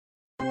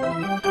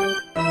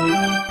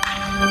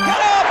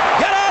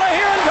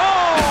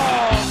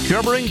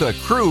covering the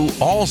Crew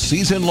all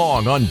season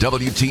long on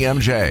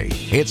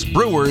WTMJ. It's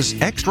Brewers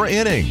Extra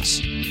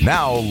Innings.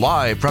 Now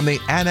live from the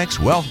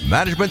Annex Wealth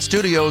Management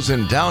Studios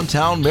in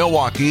downtown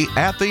Milwaukee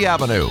at the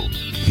Avenue.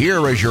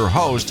 Here is your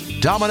host,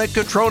 Dominic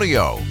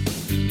Cotroneo.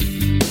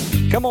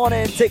 Come on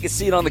in, take a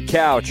seat on the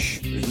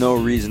couch. There's no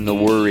reason to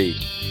worry.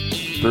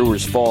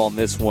 Brewers fall in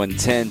this one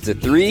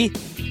 10-3.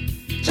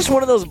 Just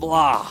one of those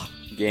blah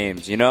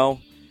games, you know?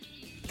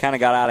 Kind of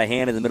got out of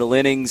hand in the middle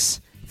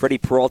innings. Freddie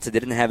Peralta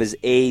didn't have his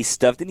A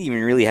stuff, didn't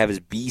even really have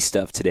his B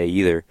stuff today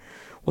either.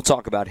 We'll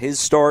talk about his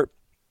start.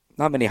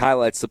 Not many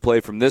highlights to play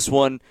from this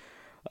one.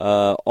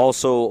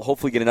 Also,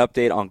 hopefully get an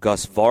update on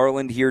Gus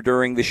Varland here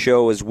during the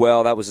show as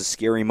well. That was a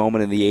scary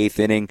moment in the eighth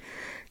inning.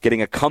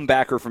 Getting a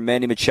comebacker from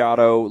Manny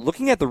Machado.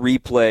 Looking at the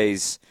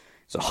replays,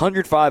 it's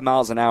 105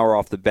 miles an hour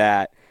off the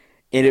bat,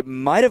 and it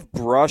might have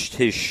brushed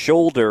his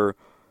shoulder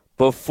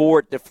before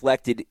it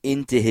deflected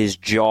into his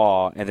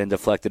jaw and then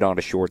deflected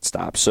onto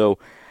shortstop. So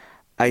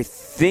I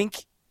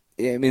think,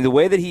 the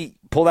way that he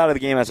pulled out of the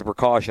game as a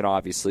precaution,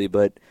 obviously,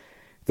 but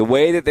the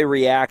way that they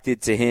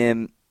reacted to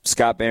him,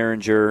 Scott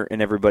Behringer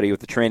and everybody with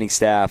the training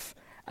staff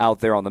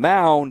out there on the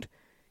mound,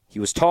 he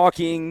was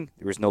talking,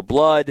 there was no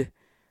blood.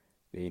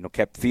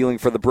 Kept feeling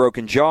for the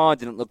broken jaw.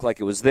 Didn't look like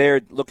it was there.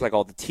 It looked like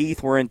all the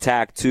teeth were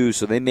intact, too,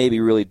 so they maybe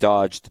really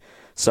dodged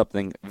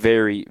something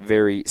very,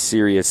 very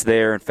serious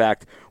there. In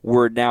fact,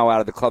 word now out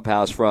of the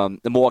clubhouse from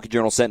the Milwaukee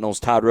Journal-Sentinel's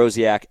Todd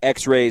Rosiak,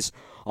 X-rays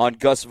on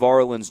Gus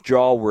Varland's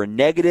jaw were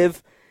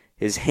negative.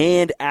 His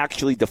hand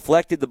actually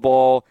deflected the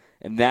ball,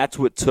 and that's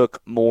what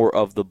took more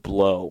of the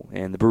blow.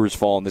 And the Brewers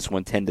fall in this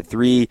one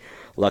 10-3.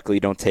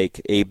 Luckily, don't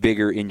take a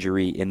bigger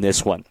injury in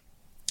this one.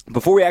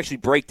 Before we actually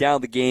break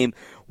down the game,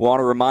 we want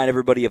to remind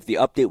everybody of the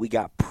update we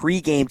got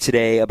pregame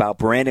today about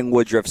Brandon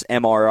Woodruff's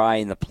MRI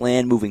and the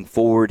plan moving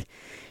forward.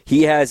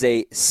 He has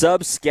a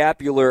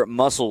subscapular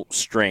muscle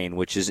strain,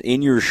 which is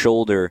in your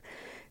shoulder.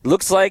 It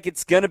looks like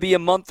it's going to be a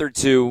month or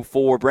two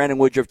for Brandon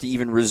Woodruff to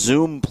even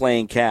resume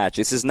playing catch.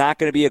 This is not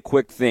going to be a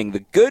quick thing.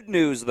 The good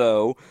news,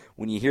 though,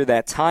 when you hear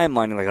that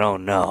timeline, you're like, oh,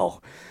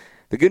 no.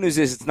 The good news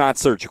is it's not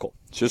surgical.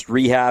 It's just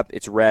rehab,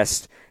 it's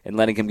rest, and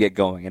letting him get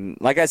going. And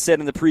like I said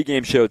in the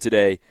pregame show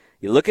today,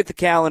 you look at the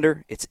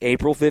calendar, it's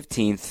April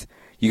 15th.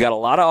 You got a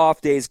lot of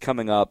off days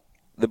coming up.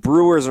 The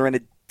Brewers are in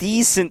a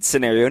decent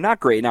scenario, not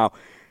great. Now,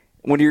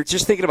 when you're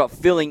just thinking about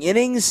filling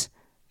innings,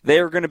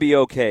 they're going to be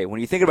okay.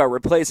 When you think about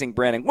replacing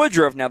Brandon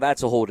Woodruff, now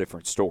that's a whole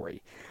different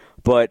story.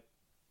 But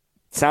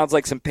it sounds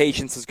like some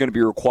patience is going to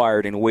be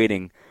required in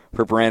waiting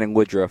for Brandon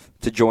Woodruff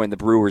to join the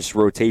Brewers'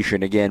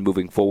 rotation again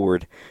moving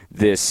forward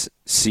this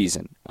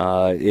season.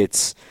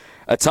 It's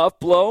a tough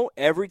blow.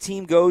 Every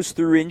team goes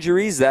through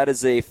injuries. That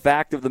is a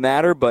fact of the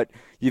matter, but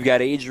you've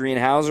got Adrian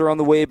Hauser on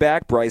the way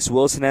back. Bryce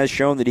Wilson has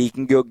shown that he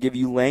can go give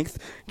you length.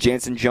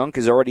 Jansen Junk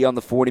is already on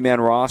the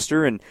 40-man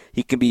roster, and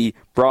he can be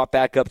brought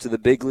back up to the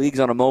big leagues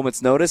on a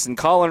moment's notice. And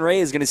Colin Ray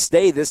is going to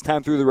stay this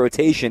time through the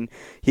rotation.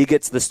 He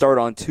gets the start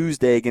on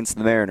Tuesday against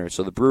the Mariners.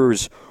 So the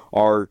Brewers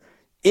are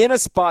in a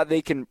spot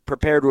they can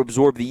prepare to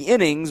absorb the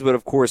innings, but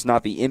of course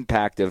not the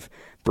impact of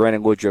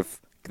Brandon Woodruff,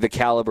 the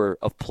caliber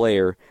of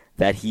player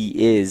that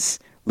he is,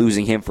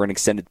 losing him for an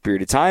extended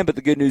period of time. But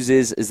the good news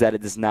is that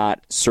it is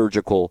not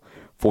surgical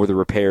for the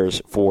repairs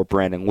for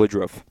Brandon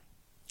Woodruff.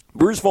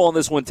 Brewers fall in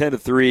this one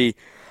 10-3.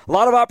 A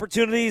lot of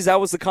opportunities.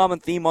 That was the common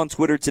theme on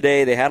Twitter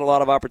today. They had a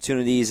lot of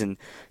opportunities and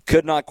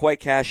could not quite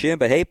cash in.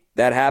 But, hey,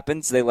 that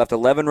happens. They left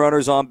 11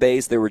 runners on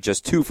base. They were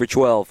just 2 for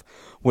 12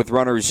 with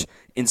runners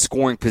in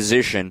scoring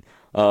position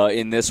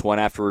in this one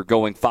after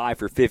going 5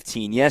 for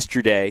 15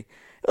 yesterday.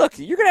 Look,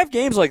 you're going to have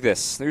games like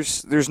this.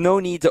 There's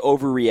no need to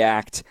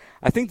overreact.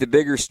 I think the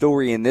bigger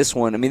story in this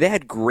one, they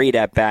had great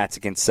at-bats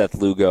against Seth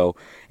Lugo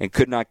and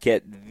could not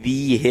get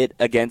the hit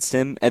against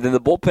him. And then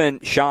the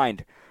bullpen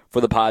shined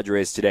for the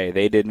Padres today.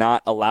 They did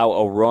not allow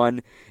a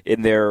run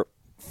in their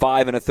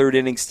 5 1/3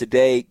 innings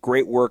today.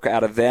 Great work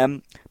out of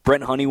them.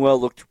 Brent Honeywell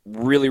looked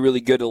really, really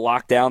good to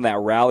lock down that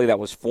rally that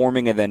was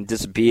forming and then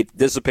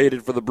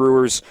dissipated for the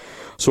Brewers.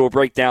 So we'll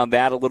break down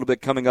that a little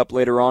bit coming up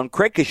later on.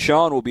 Craig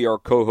Kashan will be our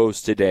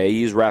co-host today.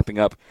 He's wrapping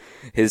up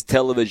his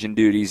television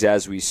duties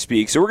as we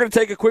speak. So we're going to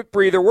take a quick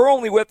breather. We're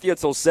only with you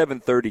until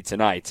 7:30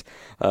 tonight.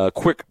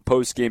 Quick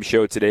post-game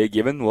show today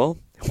given,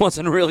 it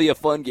wasn't really a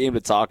fun game to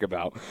talk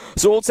about.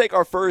 So we'll take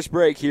our first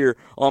break here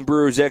on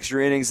Brewers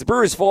Extra Innings. The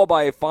Brewers fall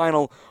by a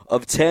final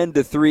of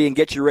 10-3 and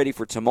get you ready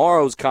for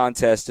tomorrow's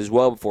contest as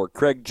well before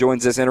Craig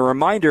joins us. And a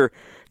reminder,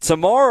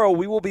 tomorrow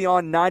we will be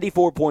on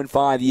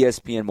 94.5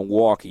 ESPN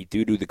Milwaukee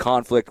due to the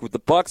conflict with the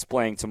Bucks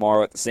playing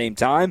tomorrow at the same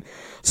time.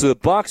 So the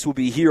Bucks will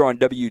be here on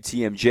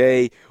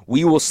WTMJ.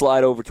 We will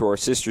slide over to our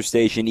sister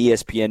station,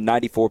 ESPN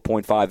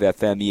 94.5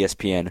 FM,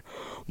 ESPN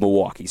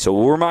Milwaukee. So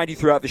we'll remind you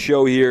throughout the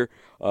show here.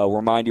 We'll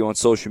remind you on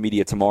social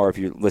media tomorrow if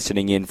you're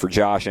listening in for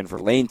Josh and for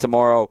Lane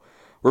tomorrow.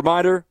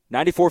 Reminder,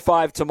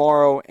 94.5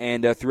 tomorrow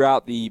and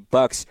throughout the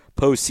Bucks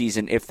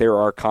postseason if there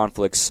are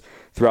conflicts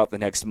throughout the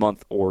next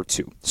month or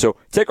two. So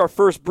take our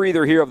first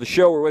breather here of the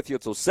show. We're with you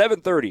until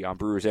 7:30 on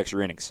Brewers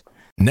Extra Innings.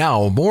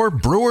 Now, more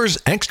Brewers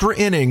Extra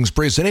Innings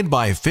presented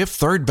by Fifth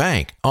Third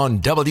Bank on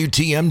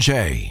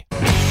WTMJ.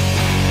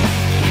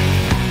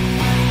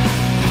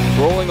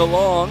 rolling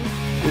along.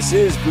 This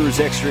is Brewers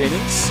Extra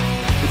Innings.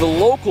 The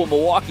local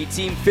Milwaukee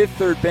team, Fifth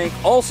Third Bank,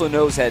 also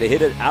knows how to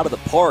hit it out of the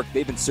park.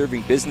 They've been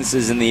serving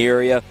businesses in the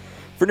area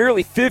for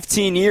nearly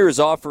 15 years,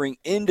 offering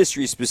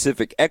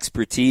industry-specific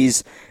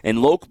expertise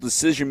and local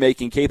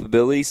decision-making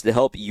capabilities to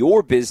help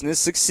your business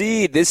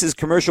succeed. This is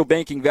commercial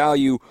banking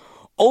value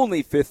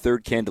only Fifth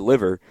Third can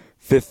deliver.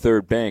 Fifth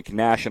Third Bank,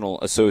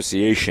 National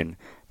Association,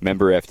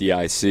 member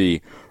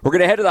FDIC. We're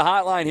going to head to the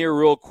hotline here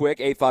real quick,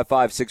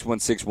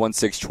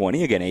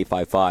 855-616-1620. Again,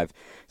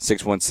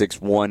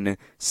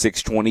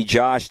 855-616-1620.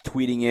 Josh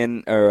tweeting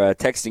in or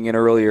texting in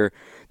earlier,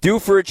 due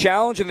for a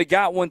challenge, and they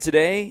got one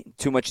today.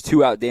 Too much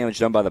two-out damage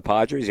done by the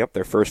Padres. Yep,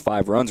 their first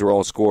 5 runs were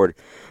all scored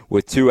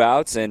with 2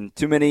 outs, and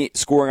too many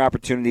scoring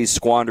opportunities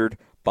squandered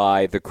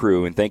by the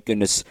crew. And thank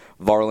goodness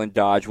Varland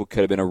dodged what could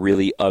have been a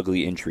really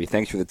ugly injury.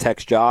 Thanks for the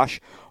text, Josh.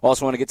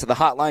 Also want to get to the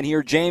hotline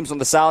here. James on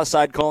the south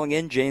side calling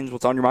in. James,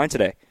 what's on your mind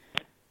today?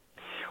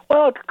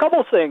 Well, a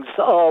couple things.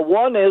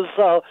 One is,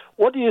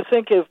 what do you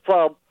think if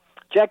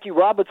Jackie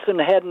Robinson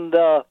hadn't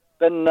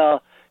been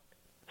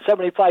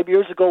 75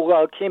 years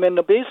ago came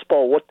into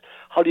baseball?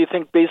 How do you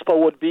think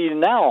baseball would be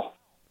now?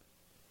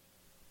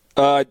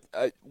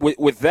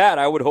 With that,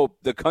 I would hope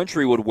the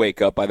country would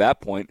wake up by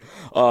that point.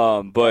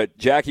 But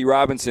Jackie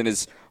Robinson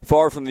is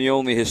far from the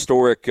only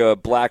historic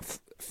black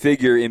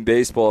figure in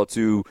baseball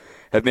to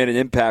have made an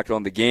impact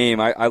on the game.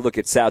 I look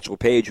at Satchel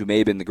Paige, who may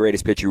have been the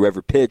greatest pitcher who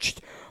ever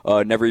pitched.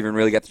 Never even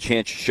really got the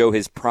chance to show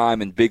his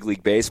prime in big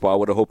league baseball. I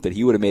would have hoped that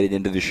he would have made it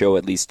into the show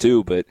at least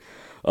too. But,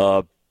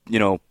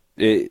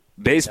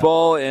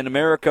 baseball and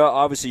America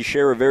obviously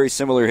share a very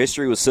similar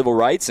history with civil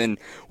rights, and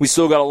we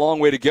still got a long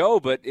way to go,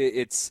 but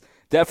it's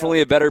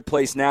definitely a better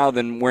place now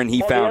than when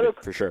he found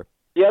it, for sure.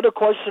 The other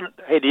question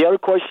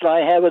I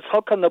have is,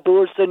 how come the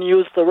Brewers didn't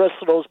use the rest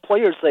of those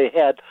players they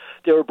had?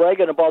 They were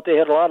bragging about they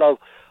had a lot of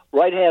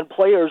right-hand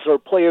players or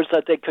players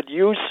that they could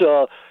use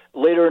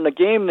later in the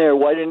game there.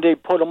 Why didn't they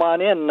put them on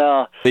in?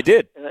 They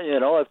did.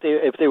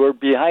 If they were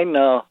behind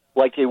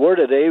like they were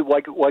today,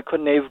 why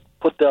couldn't they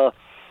put the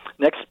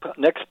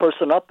next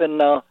person up and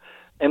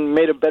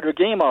made a better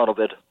game out of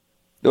it?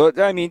 Well,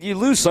 I mean, you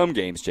lose some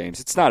games, James.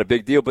 It's not a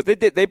big deal, but they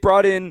did. They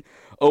brought in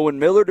Owen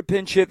Miller to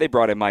pinch hit. They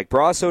brought in Mike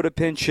Brasso to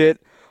pinch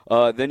hit.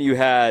 Then you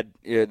had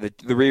the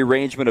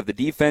rearrangement of the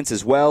defense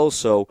as well.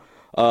 So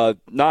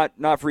not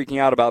freaking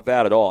out about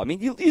that at all. I mean,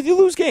 you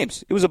lose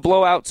games. It was a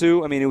blowout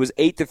too. I mean, it was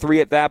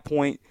 8-3 at that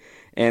point,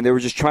 and they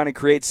were just trying to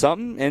create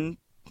something. And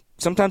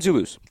sometimes you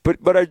lose.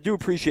 But I do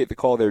appreciate the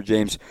call there,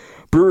 James.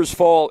 Brewers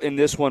fall in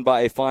this one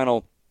by a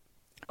final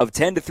of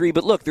 10-3.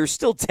 But look, they're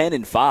still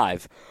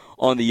 10-5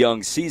 on the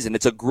young season.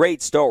 It's a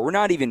great start. We're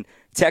not even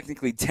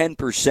technically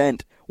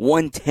 10%,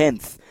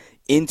 1/10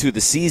 into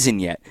the season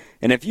yet.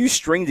 And if you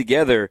string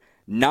together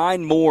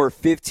 9 more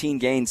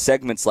 15-game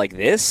segments like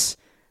this,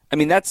 I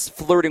mean, that's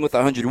flirting with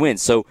 100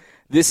 wins. So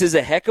this is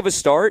a heck of a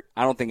start.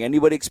 I don't think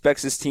anybody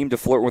expects this team to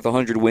flirt with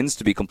 100 wins,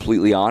 to be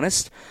completely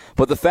honest.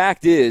 But the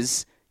fact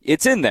is,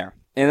 it's in there.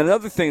 And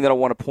another thing that I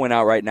want to point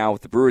out right now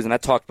with the Brewers, and I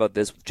talked about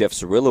this with Jeff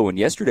Cirillo in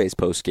yesterday's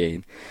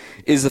postgame,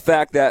 is the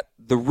fact that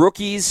the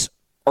rookies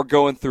are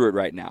going through it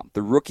right now.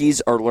 The rookies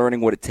are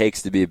learning what it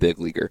takes to be a big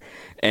leaguer.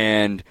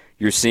 And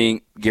you're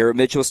seeing Garrett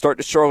Mitchell start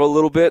to struggle a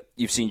little bit.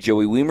 You've seen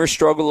Joey Wiemer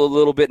struggle a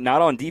little bit,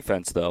 not on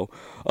defense, though.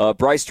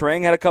 Bryce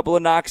Trang had a couple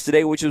of knocks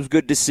today, which was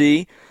good to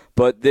see.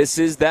 But this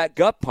is that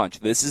gut punch.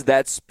 This is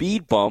that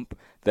speed bump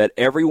that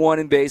everyone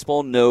in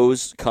baseball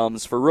knows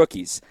comes for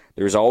rookies.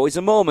 There's always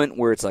a moment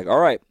where it's like, all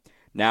right,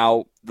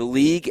 now the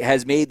league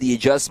has made the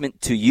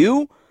adjustment to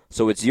you,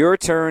 so it's your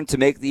turn to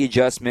make the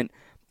adjustment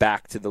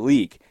back to the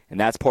league. And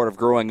that's part of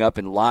growing up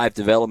in live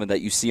development that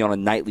you see on a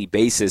nightly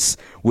basis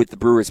with the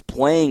Brewers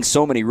playing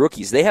so many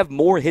rookies. They have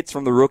more hits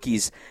from the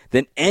rookies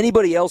than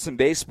anybody else in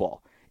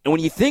baseball. And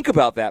when you think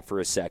about that for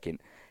a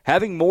second,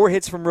 having more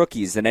hits from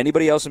rookies than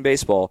anybody else in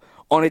baseball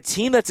on a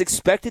team that's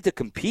expected to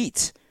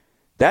compete,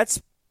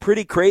 that's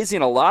pretty crazy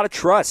and a lot of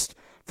trust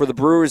for the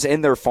Brewers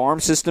and their farm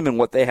system and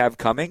what they have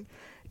coming.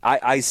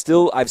 I've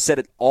said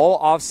it all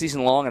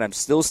offseason long, and I'm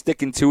still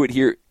sticking to it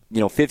here,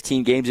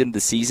 15 games into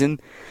the season.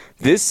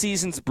 This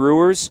season's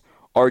Brewers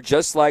are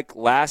just like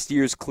last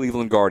year's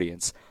Cleveland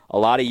Guardians. A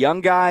lot of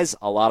young guys,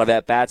 a lot of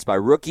at-bats by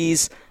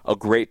rookies, a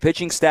great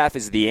pitching staff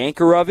is the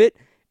anchor of it,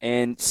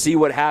 and see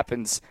what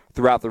happens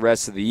throughout the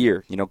rest of the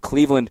year.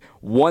 Cleveland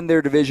won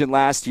their division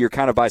last year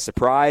kind of by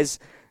surprise.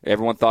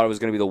 Everyone thought it was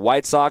going to be the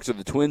White Sox or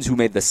the Twins who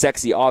made the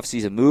sexy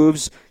offseason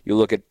moves. You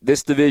look at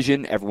this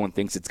division, everyone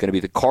thinks it's going to be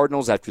the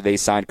Cardinals after they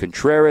signed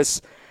Contreras.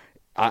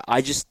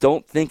 I just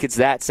don't think it's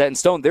that set in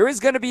stone. There is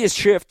going to be a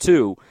shift,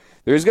 too.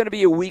 There's going to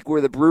be a week where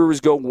the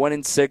Brewers go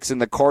 1-6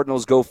 and the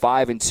Cardinals go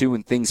 5-2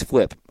 and things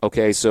flip.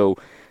 Okay, so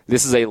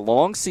this is a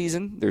long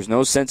season. There's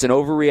no sense in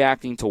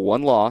overreacting to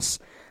one loss.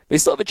 They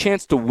still have a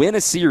chance to win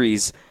a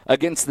series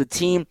against the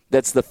team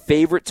that's the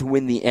favorite to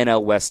win the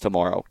NL West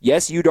tomorrow.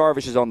 Yes, Yu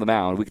Darvish is on the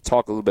mound. We could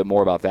talk a little bit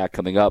more about that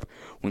coming up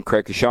when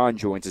Craig Kashan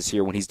joins us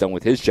here when he's done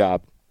with his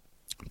job.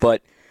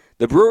 But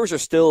the Brewers are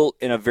still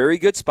in a very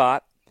good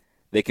spot.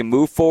 They can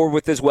move forward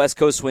with this West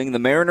Coast swing. The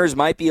Mariners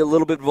might be a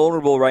little bit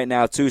vulnerable right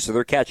now, too, so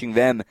they're catching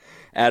them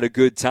at a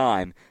good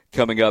time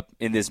coming up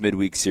in this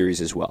midweek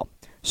series as well.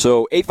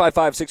 So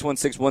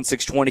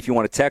 855-616-1620 if you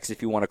want to text,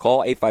 if you want to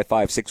call,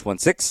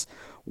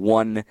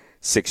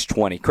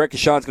 855-616-1620. Craig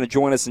Kashan's going to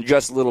join us in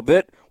just a little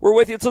bit. We're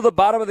with you till the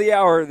bottom of the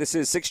hour. This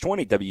is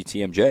 620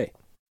 WTMJ.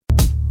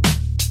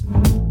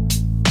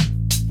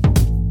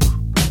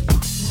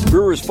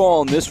 Brewers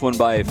fall in this one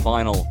by a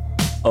final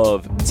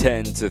of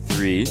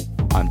 10-3.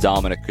 I'm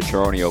Dominic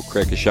Cotroneo.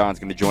 Craig Kashan's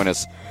going to join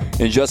us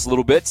in just a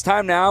little bit. It's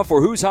time now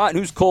for Who's Hot and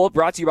Who's Cold,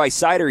 brought to you by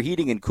Cider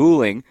Heating and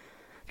Cooling.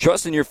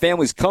 Trust in your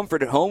family's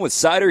comfort at home with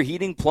Cider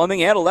Heating,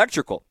 Plumbing, and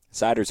Electrical.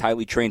 Cider's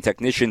highly trained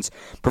technicians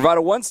provide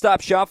a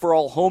one-stop shop for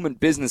all home and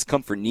business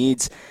comfort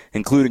needs,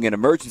 including an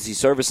emergency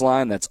service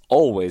line that's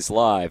always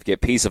live. Get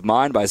peace of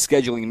mind by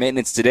scheduling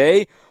maintenance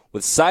today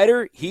with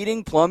Cider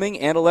Heating, Plumbing,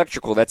 and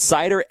Electrical. That's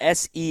Cider,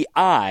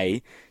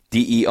 SEIDER.com.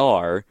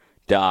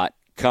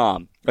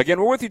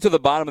 Again, we're with you to the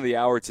bottom of the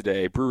hour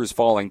today. Brewers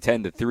falling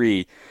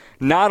 10-3.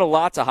 Not a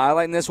lot to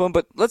highlight in this one,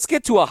 but let's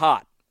get to a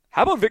hot.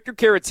 How about Victor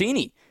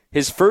Caratini?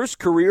 His first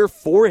career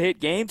 4-hit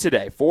game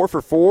today. 4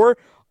 for 4.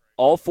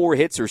 All 4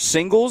 hits are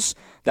singles.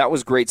 That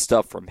was great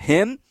stuff from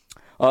him.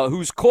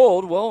 Who's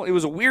cold? Well, it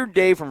was a weird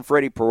day from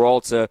Freddie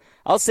Peralta.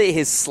 I'll say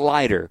his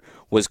slider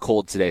was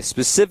cold today,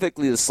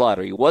 specifically the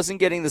slider. He wasn't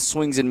getting the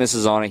swings and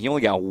misses on it. He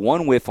only got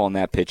one whiff on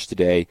that pitch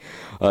today.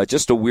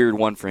 Just a weird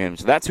one for him.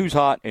 So that's Who's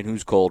Hot and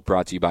Who's Cold,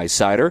 brought to you by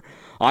Cider.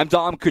 I'm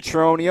Dom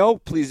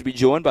Cotroneo, pleased to be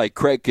joined by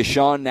Craig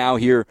Kashan now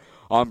here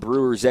on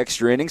Brewers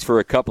Extra Innings for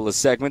a couple of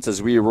segments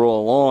as we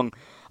roll along.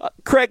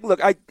 Craig,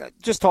 look, I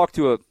just talked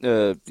to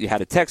you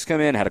had a text come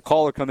in, had a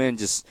caller come in,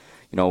 just,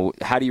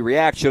 how do you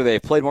react? Should they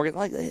have played more?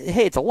 Like,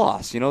 hey, it's a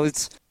loss,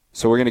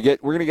 So we're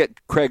gonna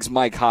get Craig's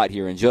mic hot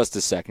here in just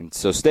a second.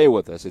 So stay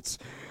with us. It's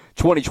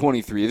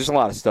 2023. There's a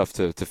lot of stuff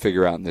to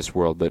figure out in this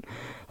world, but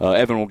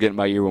Evan will get in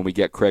my ear when we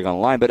get Craig on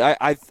the line. But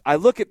I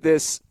look at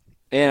this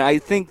and I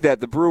think that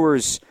the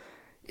Brewers.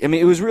 I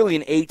mean, it was really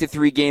an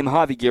 8-3 game.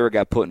 Javi Guerra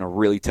got put in a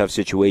really tough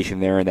situation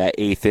there in that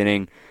 8th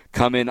inning.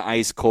 Come in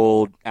ice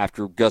cold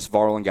after Gus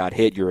Varland got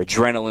hit. Your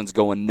adrenaline's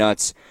going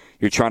nuts.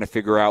 You're trying to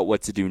figure out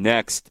what to do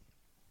next,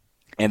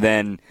 and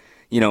then.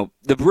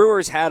 The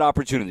Brewers had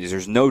opportunities.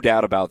 There's no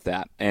doubt about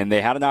that. And they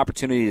had an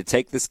opportunity to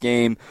take this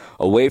game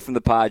away from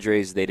the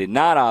Padres. They did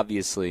not,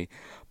 obviously.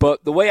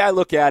 But the way I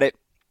look at it,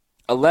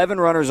 11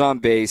 runners on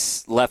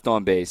base, left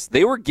on base.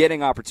 They were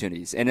getting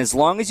opportunities. And as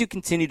long as you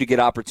continue to get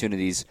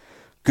opportunities,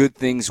 good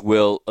things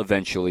will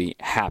eventually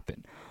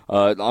happen.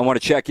 I want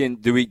to check in.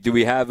 Do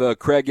we have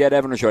Craig yet,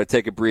 Evan, or should I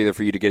take a breather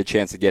for you to get a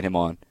chance to get him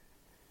on?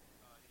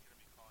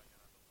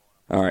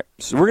 All right.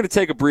 So we're going to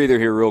take a breather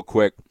here real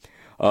quick.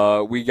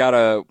 We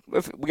got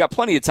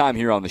plenty of time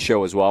here on the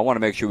show as well. I want to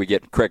make sure we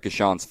get Craig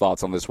Kashan's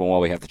thoughts on this one while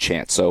we have the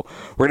chance. So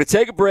we're going to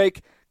take a break,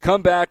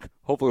 come back.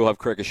 Hopefully we'll have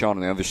Craig Kashan on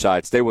the other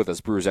side. Stay with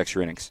us, Brewers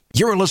Extra Innings.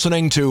 You're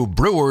listening to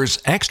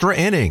Brewers Extra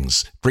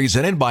Innings,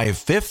 presented by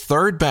Fifth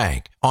Third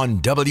Bank on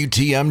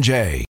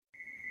WTMJ.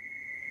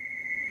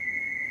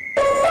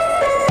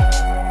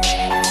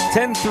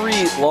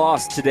 10-3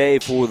 loss today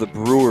for the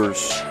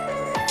Brewers.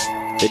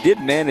 They did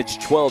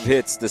manage 12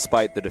 hits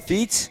despite the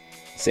defeat.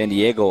 San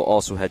Diego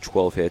also had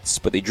 12 hits,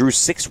 but they drew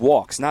 6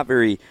 walks. Not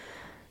very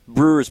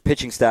Brewers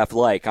pitching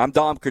staff-like. I'm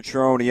Dom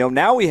Cotroneo.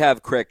 Now we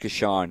have Craig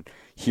Kashan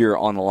here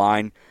on the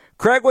line.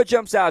 Craig, what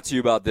jumps out to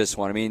you about this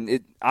one? I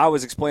mean, I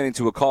was explaining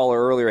to a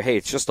caller earlier, hey,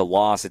 it's just a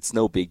loss. It's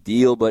no big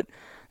deal, but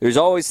there's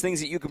always things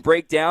that you can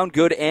break down,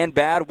 good and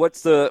bad.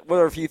 What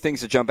are a few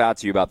things that jump out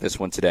to you about this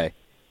one today?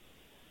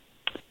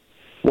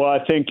 Well,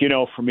 I think,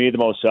 for me, the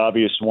most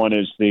obvious one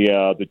is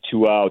the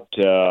 2-out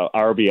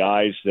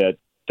RBIs that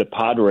the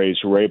Padres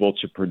were able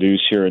to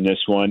produce here in this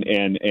one,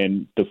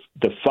 and the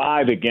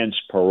 5 against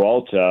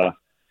Peralta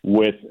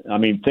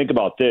think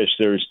about this.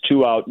 There's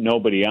 2 out,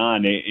 nobody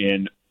on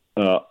in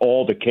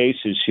all the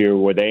cases here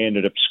where they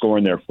ended up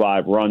scoring their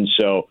 5 runs.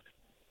 So,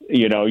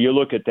 you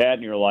look at that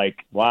and you're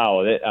like,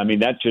 wow,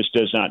 that just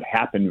does not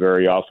happen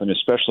very often,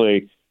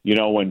 especially,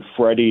 when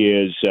Freddie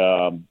is,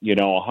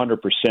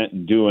 100%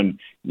 and doing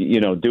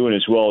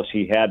as well as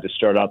he had to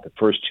start out the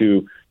first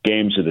 2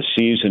 games of the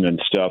season and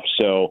stuff.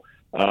 So,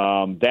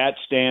 that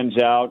stands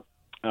out.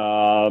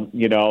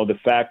 The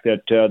fact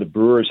that the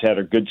Brewers had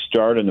a good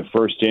start in the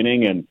first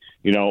inning and,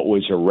 it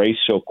was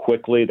erased so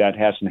quickly, that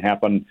hasn't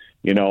happened,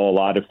 a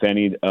lot, if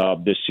any,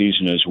 this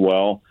season as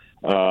well.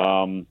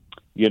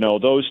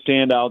 Those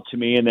stand out to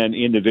me. And then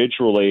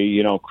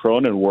individually,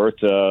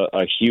 Cronenworth,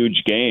 a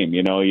huge game.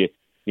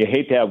 You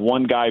hate to have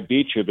one guy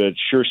beat you, but it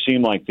sure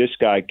seemed like this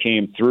guy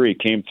came through. He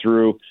came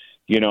through,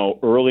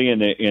 early in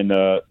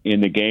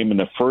the game in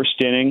the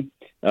first inning.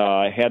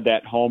 Had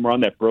that home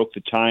run that broke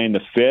the tie in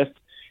the 5th.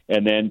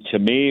 And then to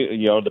me,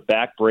 the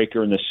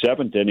backbreaker in the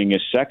 7th inning,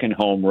 his second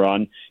home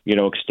run,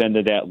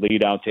 extended that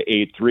lead out to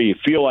 8-3. You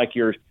feel like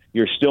you're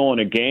still in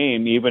a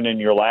game, even in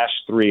your last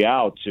 3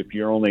 outs, if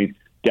you're only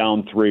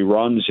down 3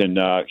 runs. And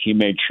he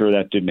made sure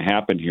that didn't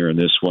happen here in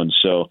this one.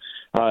 So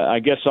I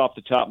guess off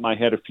the top of my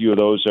head, a few of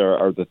those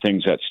are the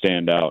things that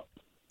stand out.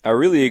 I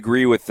really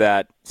agree with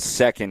that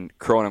second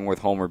Cronenworth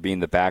homer being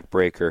the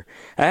backbreaker.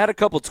 I had a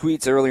couple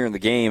tweets earlier in the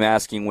game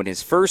asking when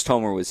his first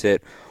homer was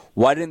hit,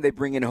 why didn't they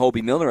bring in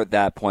Hobie Milner at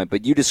that point?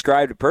 But you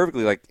described it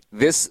perfectly. Like,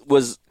 this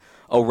was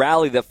a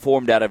rally that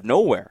formed out of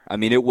nowhere. I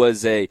mean, it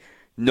was a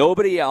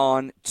nobody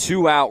on,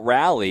 2-out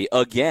rally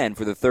again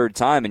for the third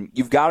time, and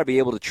you've got to be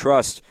able to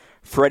trust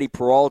Freddie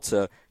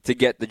Peralta to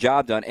get the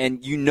job done.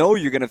 And you know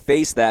you're going to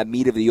face that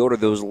meat of the order,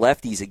 those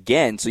lefties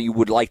again, so you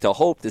would like to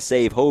hope to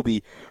save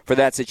Hobie for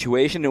that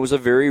situation. It was a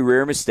very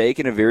rare mistake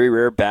and a very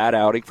rare bad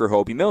outing for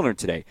Hobie Milner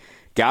today.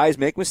 Guys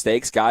make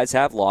mistakes. Guys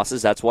have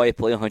losses. That's why you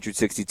play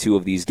 162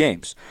 of these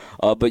games.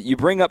 But you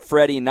bring up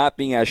Freddie not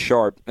being as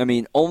sharp. I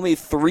mean, only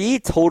 3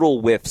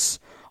 total whiffs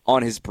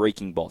on his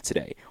breaking ball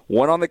today.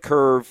 One on the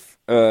curve,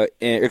 2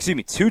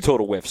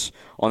 total whiffs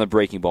on the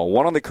breaking ball.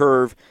 One on the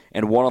curve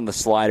and one on the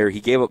slider. He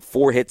gave up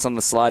 4 hits on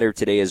the slider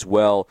today as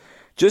well.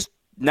 Just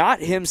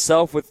not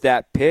himself with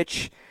that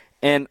pitch.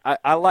 And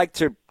I like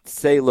to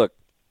say, look,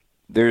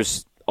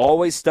 there's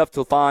always stuff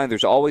to find.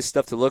 There's always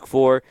stuff to look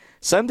for.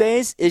 Some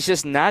days it's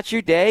just not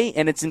your day,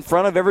 and it's in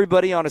front of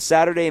everybody on a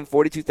Saturday in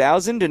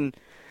 42,000, and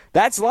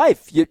that's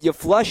life. You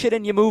flush it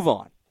and you move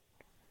on.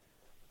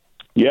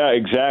 Yeah,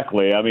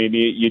 exactly. I mean,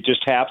 you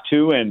just have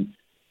to, and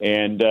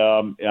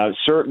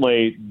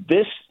certainly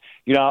this.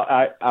 You know,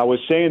 I was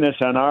saying this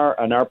on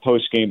our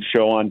post game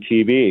show on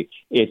TV.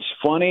 It's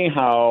funny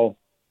how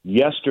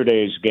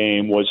yesterday's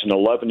game was an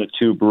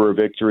 11-2 Brewer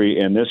victory,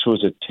 and this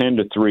was a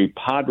 10-3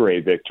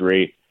 Padre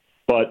victory.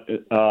 But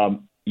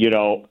you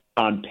know,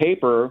 on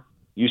paper,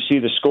 you see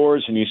the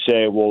scores and you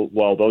say,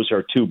 well, those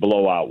are 2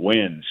 blowout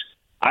wins.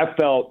 I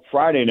felt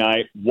Friday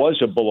night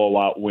was a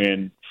blowout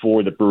win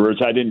for the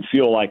Brewers. I didn't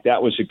feel like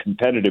that was a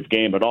competitive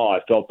game at all. I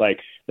felt like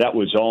that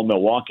was all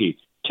Milwaukee.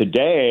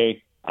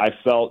 Today, I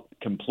felt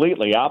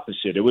completely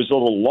opposite. It was a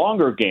little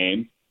longer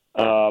game,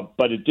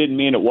 but it didn't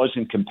mean it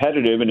wasn't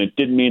competitive, and it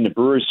didn't mean the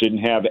Brewers didn't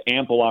have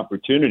ample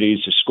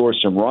opportunities to score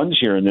some runs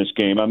here in this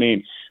game. I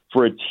mean,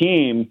 for a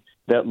team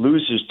that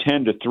loses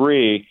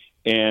 10-3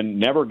 and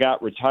never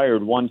got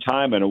retired one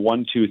time in a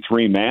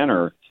 1-2-3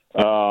 manner,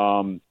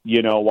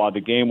 you know, while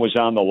the game was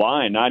on the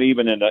line, not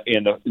even in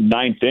the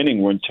ninth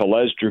inning when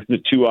Tellez drew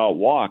the 2-out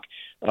walk,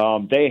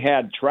 they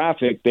had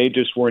traffic. They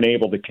just weren't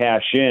able to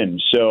cash in.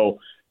 So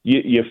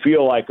you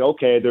feel like,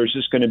 okay, there's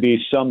just going to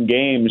be some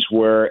games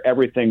where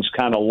everything's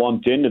kind of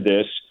lumped into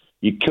this.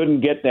 You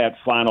couldn't get that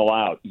final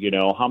out. You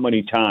know, how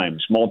many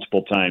times?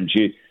 Multiple times.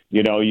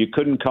 You know, you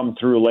couldn't come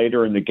through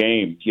later in the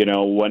game, you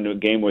know, when the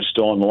game was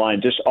still on the line.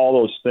 Just all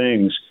those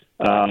things,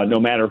 no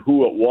matter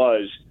who it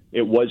was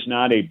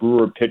not a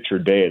Brewer pitcher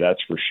day,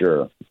 that's for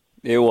sure.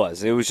 It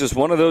was. It was just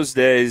one of those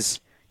days.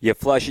 You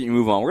flush it, you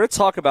move on. We're going to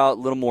talk about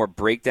a little more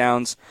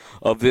breakdowns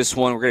of this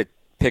one. We're going to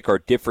pick our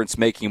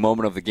difference-making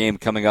moment of the game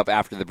coming up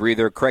after the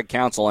breather. Craig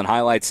Counsell and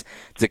highlights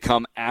to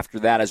come after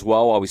that as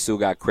well, while we still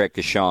got Craig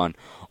Kashan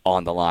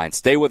on the line.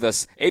 Stay with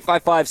us.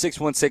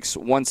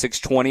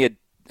 855-616-1620.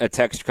 A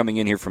text coming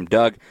in here from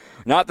Doug.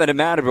 Not that it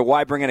mattered, but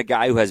why bring in a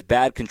guy who has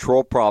bad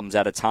control problems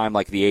at a time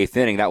like the 8th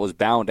inning? That was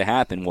bound to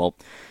happen. Well,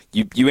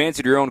 you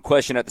answered your own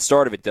question at the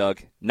start of it,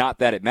 Doug. Not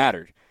that it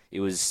mattered. It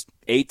was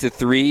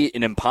 8-3,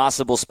 an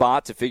impossible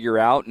spot to figure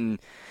out,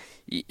 and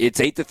it's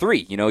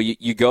 8-3. You know,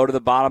 you go to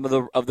the bottom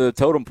of the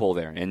totem pole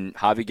there, and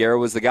Javi Guerra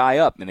was the guy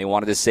up, and they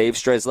wanted to save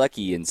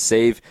Strzelecki and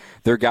save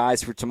their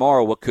guys for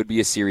tomorrow, what could be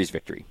a series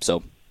victory.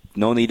 So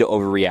no need to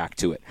overreact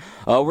to it.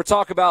 We're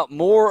talking about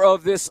more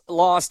of this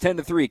loss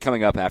 10-3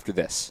 coming up after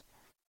this.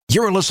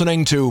 You're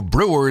listening to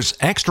Brewers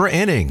Extra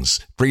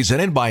Innings,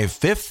 presented by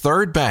Fifth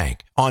Third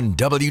Bank on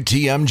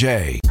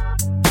WTMJ.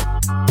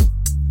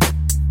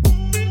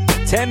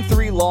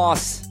 10-3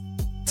 loss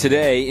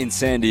today in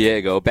San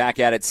Diego. Back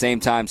at it,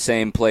 same time,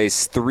 same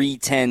place,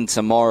 3:10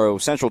 tomorrow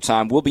Central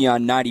Time. We'll be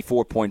on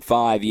 94.5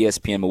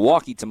 ESPN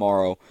Milwaukee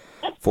tomorrow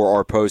for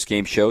our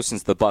post-game show,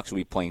 since the Bucks will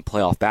be playing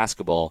playoff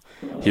basketball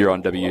here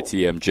on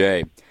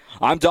WTMJ.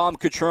 I'm Dom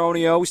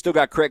Cotroneo. We still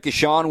got Craig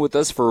Kashan with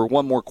us for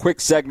one more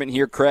quick segment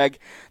here, Craig.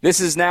 This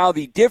is now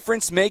the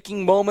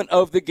difference-making moment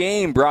of the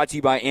game, brought to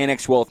you by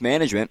Annex Wealth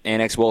Management.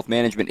 Annex Wealth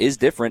Management is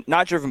different,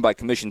 not driven by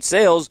commission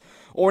sales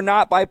or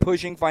not by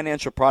pushing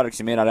financial products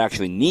you may not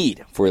actually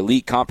need. For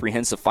elite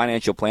comprehensive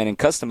financial planning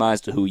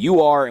customized to who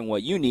you are and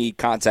what you need,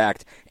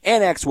 contact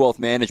Annex Wealth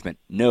Management.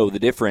 Know the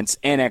difference,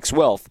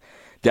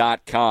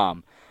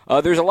 annexwealth.com.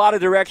 There's a lot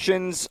of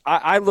directions.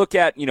 I look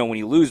at, you know, when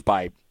you lose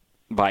by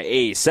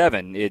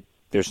A7,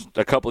 there's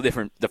a couple of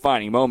different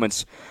defining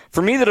moments.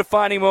 For me, the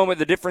defining moment,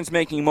 the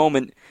difference-making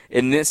moment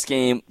in this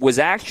game was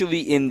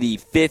actually in the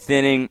 5th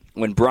inning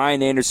when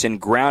Brian Anderson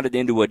grounded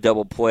into a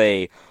double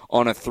play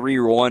on a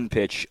 3-1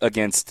 pitch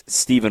against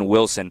Steven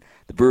Wilson.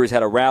 The Brewers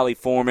had a rally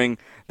forming.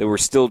 They were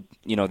still,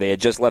 you know, they had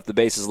just left the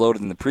bases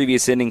loaded in the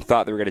previous inning,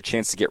 thought they were going to get a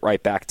chance to get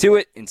right back to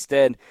it.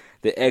 Instead,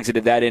 they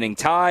exited that inning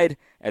tied,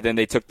 and then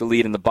they took the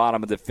lead in the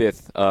bottom of the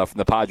 5th from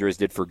the Padres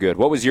did for good.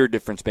 What was your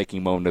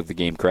difference-making moment of the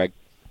game, Craig?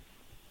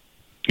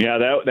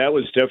 Yeah, that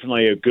was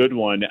definitely a good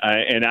one,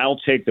 and I'll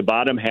take the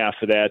bottom half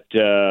of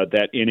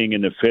that inning in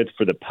the 5th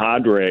for the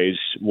Padres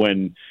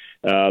when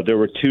there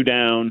were 2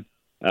 down,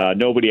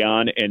 nobody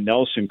on, and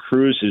Nelson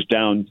Cruz is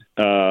down.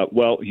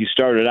 He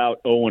started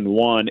out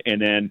 0-1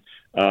 and then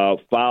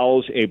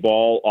fouls a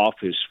ball off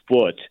his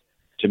foot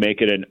to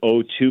make it an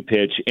 0-2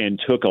 pitch and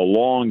took a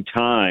long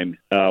time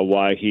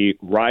while he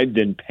writhed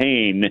in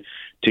pain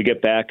to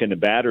get back in the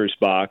batter's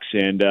box.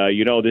 And,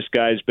 this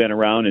guy's been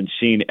around and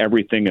seen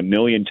everything a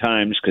million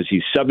times because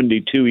he's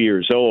 72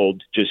 years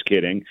old. Just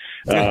kidding.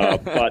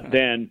 But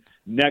then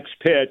next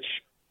pitch,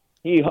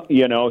 he's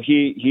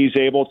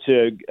able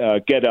to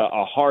get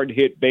a hard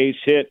hit base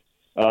hit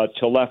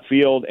to left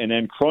field, and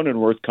then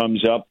Cronenworth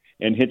comes up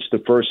and hits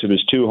the first of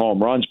his 2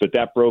 home runs. But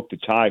that broke the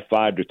tie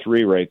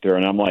 5-3 right there.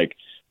 And I'm like,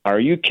 are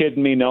you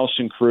kidding me,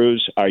 Nelson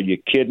Cruz? Are you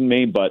kidding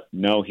me? But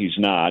no, he's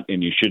not,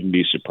 and you shouldn't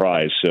be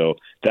surprised. So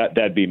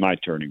that'd be my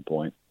turning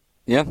point.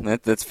 Yeah,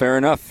 that's fair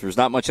enough. There's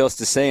not much else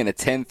to say in a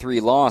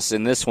 10-3 loss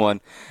in this one.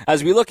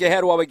 As we look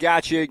ahead while we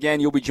got you again,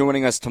 you'll be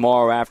joining us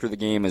tomorrow after the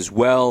game as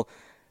well.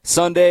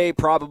 Sunday,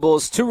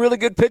 probables, 2 really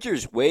good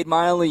pitchers, Wade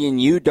Miley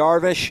and Yu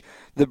Darvish.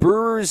 The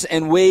Brewers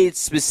and Wade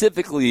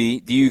specifically,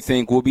 do you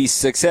think, will be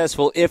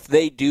successful if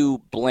they do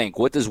blink?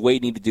 What does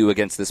Wade need to do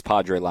against this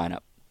Padre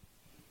lineup?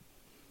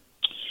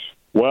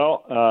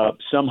 Well,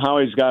 somehow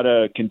he's got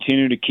to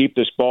continue to keep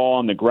this ball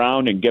on the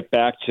ground and get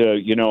back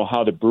to,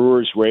 how the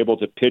Brewers were able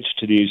to pitch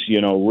to these,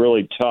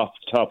 really tough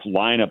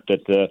lineup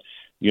that the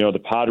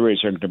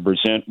Padres are going to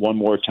present one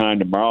more time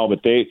tomorrow.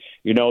 But they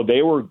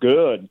were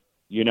good,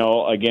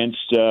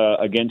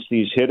 against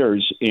these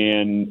hitters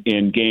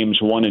in games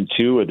 1 and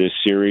 2 of this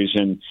series,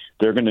 and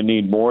they're going to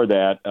need more of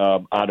that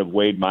out of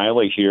Wade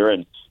Miley here.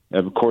 And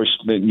of course,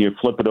 you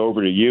flip it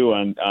over to you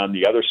on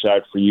the other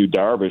side for you,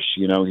 Darvish.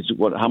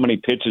 How many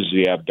pitches do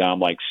you have, Dom?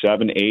 Like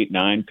 7, 8,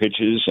 9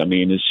 pitches? I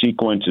mean, his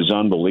sequence is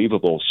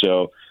unbelievable.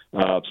 So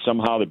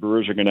somehow the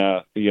Brewers are going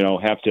to,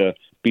 have to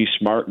be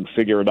smart and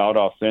figure it out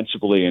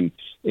offensively and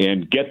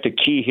get the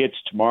key hits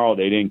tomorrow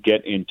they didn't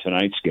get in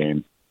tonight's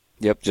game.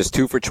 Yep, just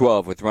 2 for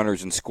 12 with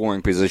runners in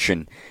scoring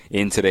position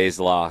in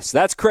today's loss.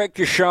 That's Craig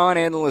Kashan,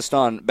 analyst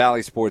on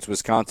Bally Sports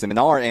Wisconsin, and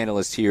our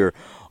analyst here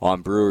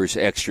on Brewers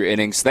Extra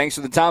Innings. Thanks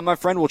for the time, my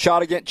friend. We'll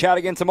chat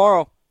again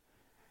tomorrow.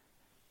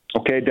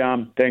 Okay,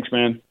 Dom. Thanks,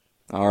 man.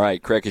 All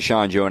right, Craig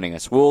Kashan joining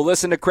us. We'll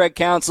listen to Craig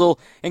Counsell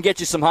and get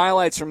you some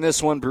highlights from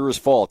this one. Brewers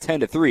fall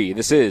 10-3.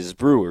 This is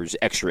Brewers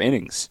Extra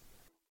Innings.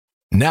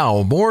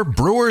 Now, more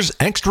Brewers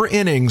Extra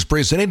Innings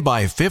presented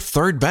by Fifth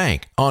Third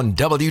Bank on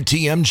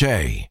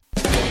WTMJ.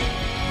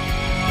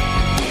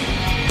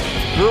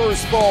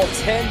 Brewers fall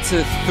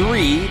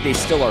 10-3. They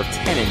still are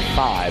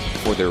 10-5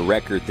 for their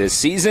record this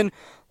season.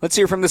 Let's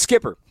hear from the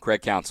skipper,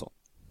 Craig Counsell.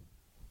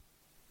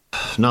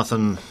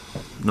 Nothing,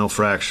 no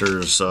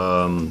fractures.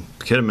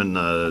 Hit him in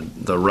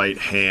the right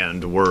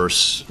hand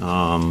worse,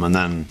 and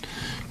then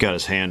got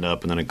his hand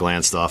up, and then it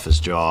glanced off his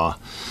jaw.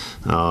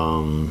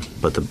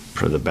 But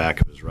the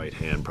back of his right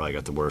hand probably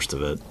got the worst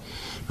of it.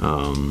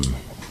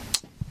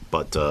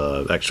 But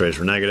X-rays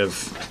were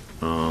negative,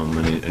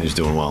 and he's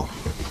doing well.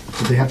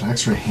 Did they have to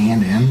X-ray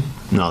hand in?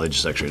 No, they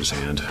just X-rayed his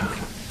hand.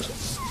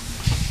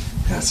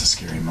 That's a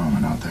scary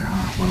moment out there,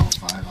 huh?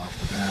 105 off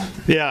the bat.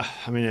 Yeah,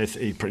 I mean,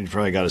 he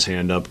probably got his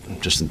hand up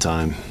just in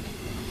time.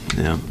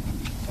 Yeah.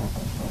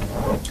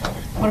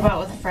 What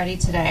about with Freddie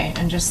today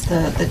and just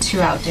the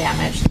 2-out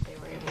damage that they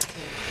were able to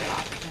get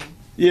off of him?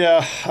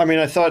 Yeah, I mean,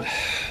 I thought,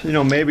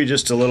 maybe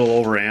just a little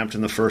overamped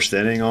in the first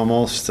inning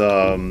almost.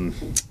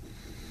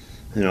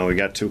 We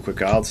got 2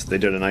 quick outs. They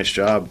did a nice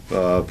job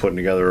putting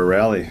together a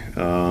rally.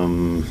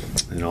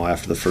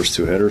 After the first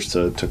 2 hitters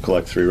to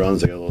collect 3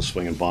 runs, they got a little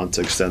swing and bunt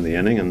to extend the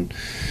inning and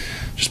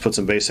just put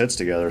some base hits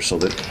together. So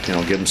that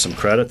give him some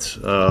credit.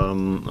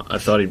 I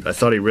thought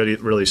he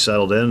really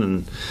settled in,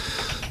 and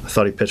I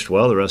thought he pitched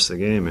well the rest of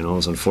the game. It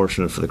was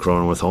unfortunate for the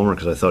Cronenworth homer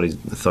because I thought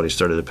he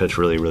started to pitch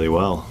really, really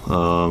well.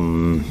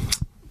 And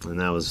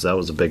that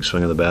was a big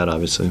swing of the bat,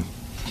 obviously.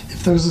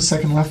 If there's a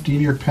second lefty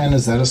to your pen,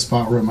 is that a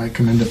spot where it might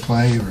come into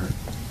play, or?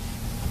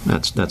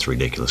 That's a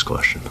ridiculous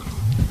question.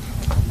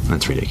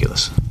 That's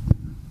ridiculous.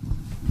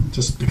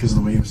 Just because of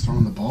the way he was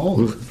throwing the ball?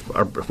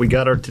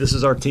 This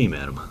is our team,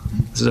 Adam.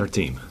 This is our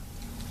team.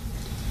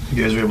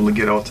 You guys were able to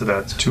get out to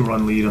that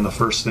 2-run lead in the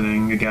first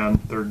inning. Again,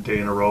 3rd day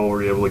in a row,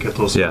 were you able to get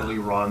those early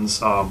runs?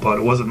 But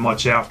it wasn't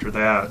much after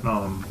that.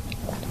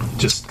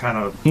 Just kind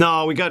of.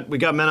 No, we got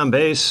men on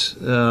base.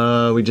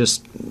 We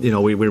just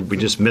we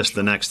just missed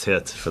the next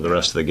hit for the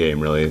rest of the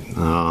game. Really,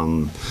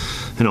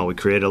 we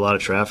created a lot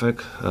of traffic.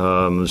 It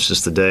was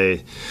just a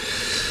day.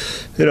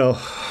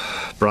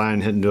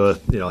 Brian hit into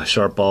a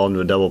sharp ball into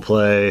a double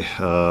play.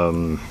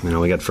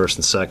 We got first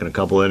and second a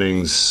couple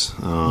innings.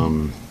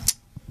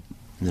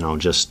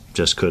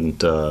 Just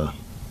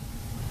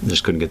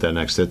couldn't get that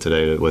next hit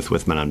today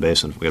with men on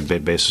base. And we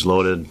got bases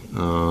loaded.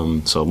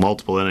 So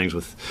multiple innings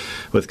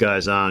with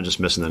guys on, just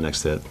missing the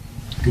next hit.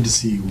 Good to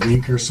see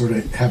Winker sort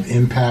of have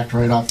impact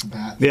right off the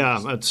bat. Yeah,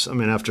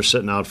 after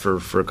sitting out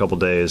for a couple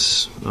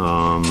days,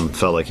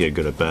 felt like he had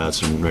good at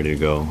bats and ready to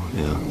go.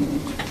 Yeah.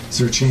 Is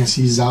there a chance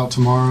he's out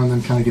tomorrow and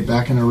then kind of get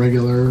back in a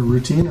regular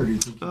routine, or do you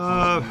think?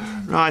 No,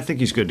 I think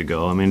he's good to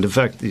go. I mean, the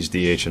fact he's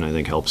DH and I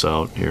think helps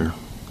out here.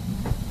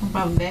 What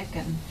about Vic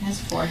and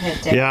his 4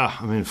 hit day? Yeah,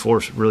 I mean,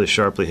 4 really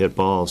sharply hit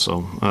balls.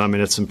 So, I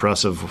mean, it's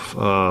impressive.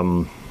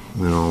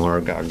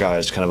 Our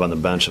guys kind of on the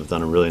bench have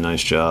done a really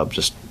nice job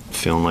just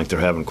feeling like they're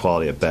having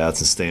quality at bats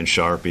and staying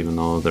sharp even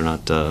though they're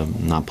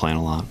not playing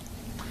a lot.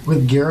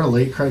 With Garrett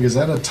late, Craig, is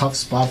that a tough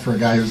spot for a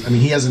guy who's, I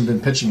mean, he hasn't been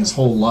pitching his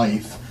whole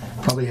life.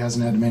 Probably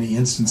hasn't had many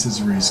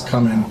instances where he's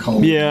come in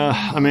cold.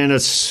 Yeah, I mean,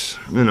 it's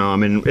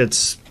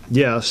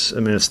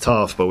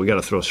tough, but we got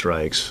to throw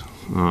strikes.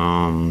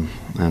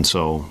 And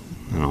so,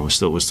 we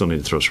still need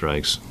to throw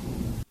strikes.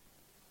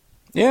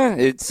 Yeah,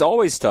 it's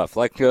always tough.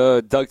 Like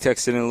Doug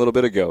texted in a little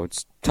bit ago.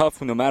 It's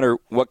tough no matter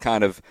what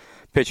kind of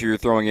pitcher you're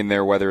throwing in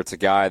there, whether it's a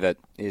guy that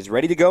is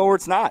ready to go or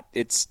it's not.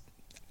 It's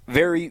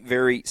very,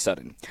 very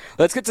sudden.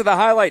 Let's get to the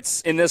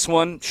highlights in this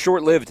one.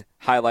 Short-lived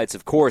highlights,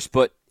 of course,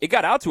 but it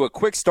got out to a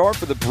quick start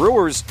for the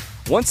Brewers.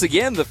 Once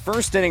again, the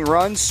first inning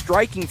run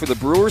striking for the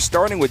Brewers,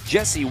 starting with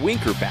Jesse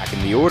Winker back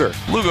in the order.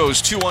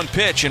 Lugo's 2-1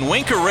 pitch, and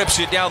Winker rips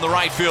it down the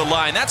right field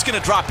line. That's going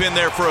to drop in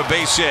there for a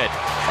base hit.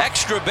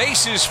 Extra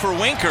bases for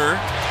Winker.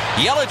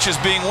 Yelich is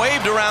being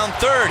waved around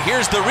third.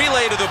 Here's the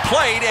relay to the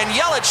plate, and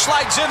Yelich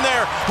slides in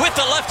there with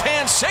the left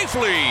hand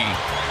safely.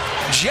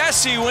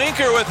 Jesse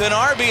Winker with an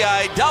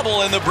RBI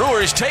double, and the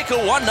Brewers take a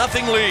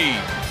 1-0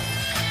 lead.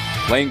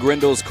 Lane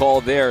Grindle's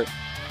call there.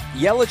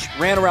 Yelich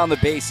ran around the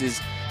bases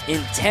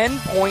in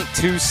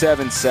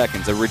 10.27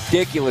 seconds, a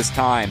ridiculous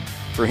time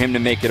for him to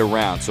make it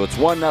around. So it's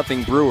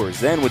 1-0 Brewers.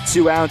 Then with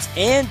 2 outs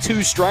and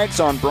 2 strikes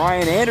on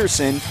Brian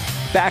Anderson,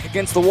 back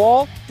against the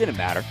wall, didn't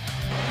matter.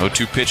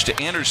 0-2 pitch to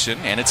Anderson,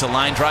 and it's a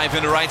line drive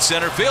into right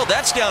center field.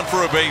 That's down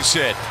for a base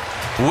hit.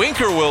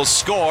 Winker will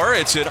score.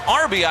 It's an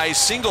RBI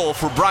single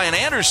for Brian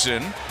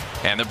Anderson,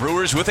 and the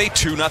Brewers with a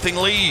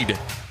 2-0 lead.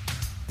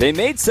 They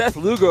made Seth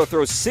Lugo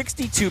throw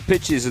 62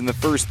 pitches in the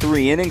first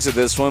 3 innings of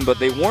this one, but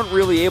they weren't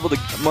really able to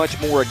get much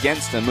more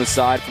against him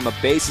aside from a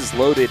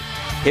bases-loaded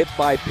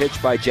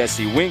hit-by-pitch by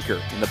Jesse Winker.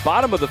 In the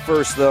bottom of the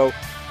first, though,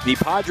 the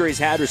Padres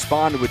had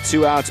responded with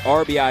 2 outs,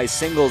 RBI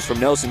singles from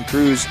Nelson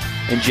Cruz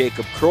and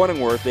Jacob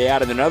Cronenworth. They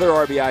added another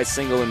RBI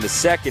single in the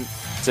second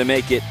to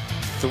make it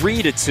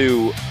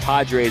 3-2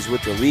 Padres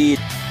with the lead.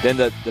 Then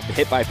the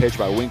hit-by-pitch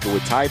by Winker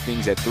would tie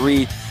things at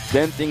 3.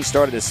 Then things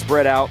started to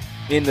spread out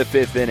in the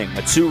 5th inning.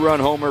 A 2-run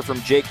homer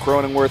from Jake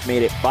Cronenworth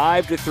made it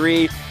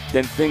 5-3.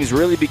 Then things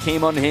really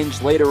became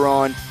unhinged later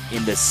on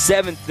in the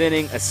 7th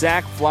inning. A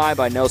sac fly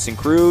by Nelson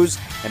Cruz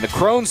and the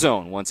Crone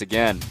Zone once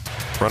again.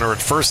 Runner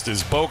at first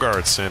is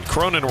Bogarts, and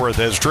Cronenworth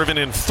has driven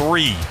in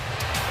 3.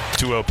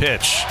 2-0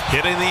 pitch.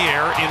 Hit in the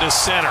air into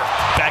center.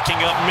 Backing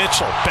up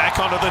Mitchell. Back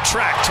onto the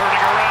track. Turning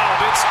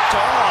around. It's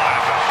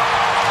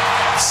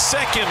gone.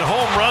 Second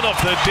home run of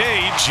the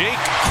day,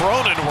 Jake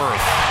Cronenworth.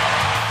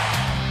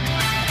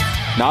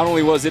 Not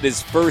only was it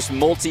his first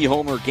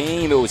multi-homer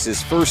game, it was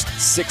his first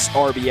 6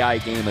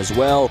 RBI game as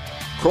well.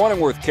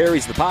 Cronenworth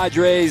carries the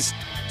Padres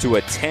to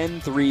a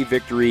 10-3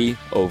 victory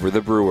over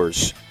the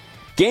Brewers.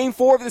 Game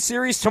 4 of the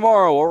series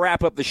tomorrow. We'll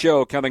wrap up the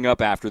show coming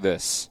up after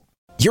this.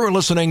 You're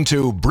listening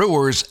to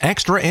Brewers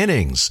Extra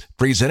Innings,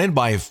 presented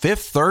by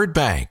Fifth Third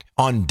Bank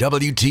on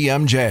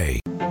WTMJ.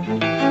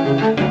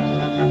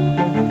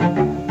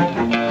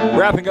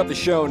 Wrapping up the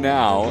show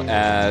now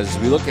as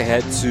we look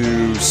ahead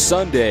to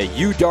Sunday.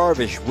 Yu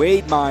Darvish,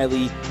 Wade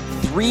Miley,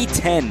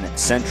 3:10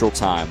 Central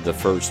Time, the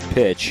first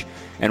pitch.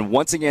 And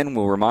once again,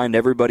 we'll remind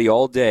everybody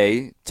all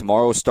day,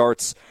 tomorrow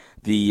starts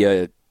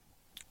the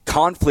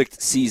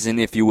conflict season,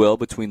 if you will,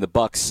 between the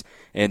Bucks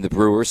and the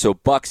Brewers. So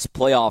Bucks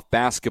playoff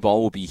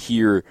basketball will be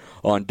here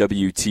on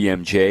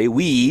WTMJ.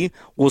 We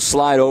will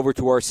slide over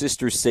to our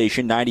sister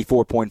station,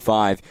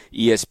 94.5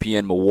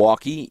 ESPN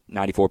Milwaukee,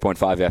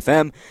 94.5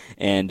 FM.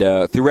 And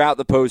throughout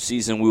the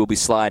postseason, we will be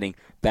sliding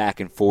back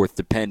and forth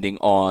depending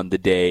on the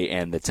day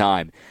and the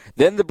time.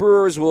 Then the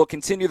Brewers will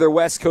continue their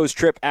West Coast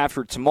trip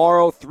after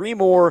tomorrow. 3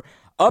 more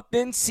up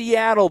in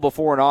Seattle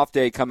before an off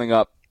day coming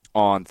up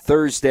on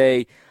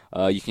Thursday.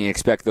 You can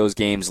expect those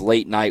games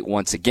late night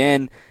once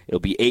again.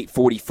 It'll be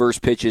 8:40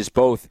 first pitches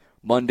both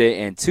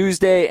Monday and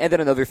Tuesday, and then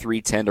another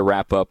 3:10 to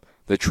wrap up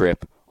the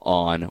trip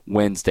on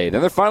Wednesday. Then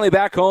they're finally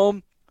back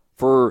home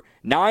for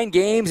 9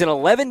 games in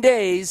 11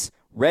 days.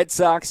 Red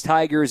Sox,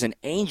 Tigers, and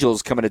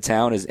Angels coming to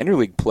town as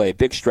interleague play.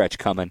 Big stretch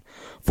coming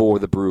for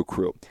the Brew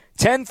Crew.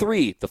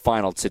 10-3 the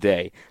final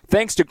today.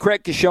 Thanks to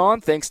Craig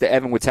Kishon. Thanks to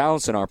Evan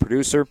Witalinson, our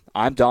producer.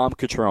 I'm Dom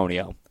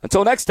Cotroneo.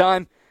 Until next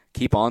time,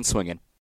 keep on swinging.